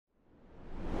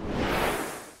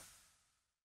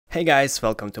Hey guys,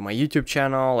 welcome to my YouTube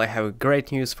channel. I have great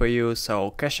news for you.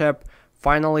 So Cash App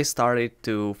finally started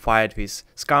to fight with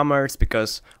scammers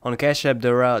because on Cash App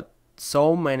there are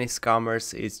so many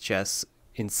scammers, it's just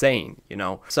insane.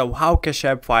 So how Cash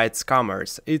App fights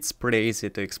scammers? It's pretty easy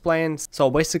to explain. So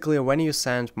basically when you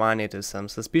send money to some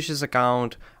suspicious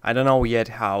account, I don't know yet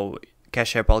how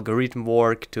Cash App algorithm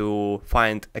work to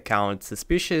find account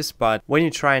suspicious, but when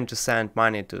you're trying to send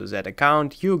money to that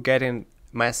account, you get a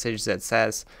message that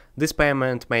says this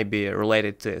payment may be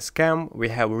related to a scam. We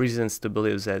have reasons to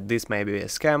believe that this may be a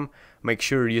scam. Make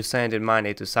sure you send in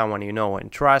money to someone you know and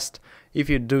trust. If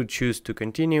you do choose to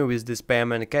continue with this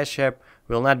payment, Cash App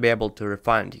will not be able to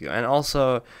refund you. And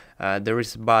also there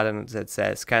is a button that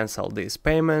says cancel this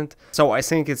payment. So I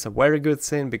think it's a very good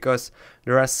thing because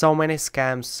there are so many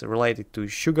scams related to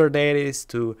sugar daddies,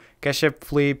 to Cash App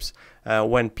flips,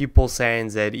 when people saying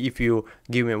that if you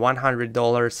give me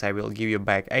 $100 I will give you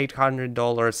back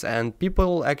 $800, and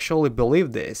people actually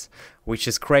believe this, which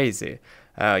is crazy.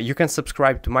 You can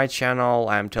subscribe to my channel.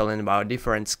 I'm telling about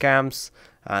different scams.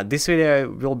 This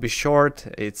video will be short,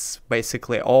 it's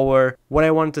basically over. What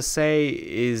I want to say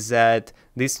is that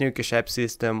this new Cash App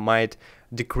system might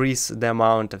decrease the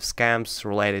amount of scams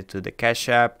related to the Cash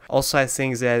App. Also, I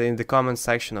think that in the comment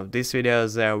section of these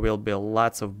videos there will be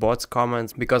lots of bots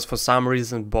comments, because for some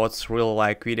reason bots really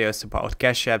like videos about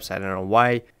Cash Apps. I don't know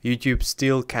why. YouTube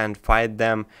still can't fight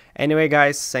them. Anyway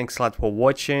guys, thanks a lot for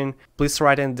watching. Please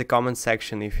write in the comment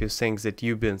section if you think that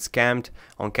you've been scammed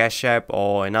on Cash App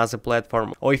or another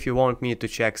platform, or if you want me to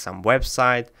check some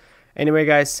website. Anyway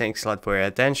guys, thanks a lot for your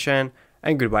attention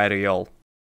and goodbye to you all.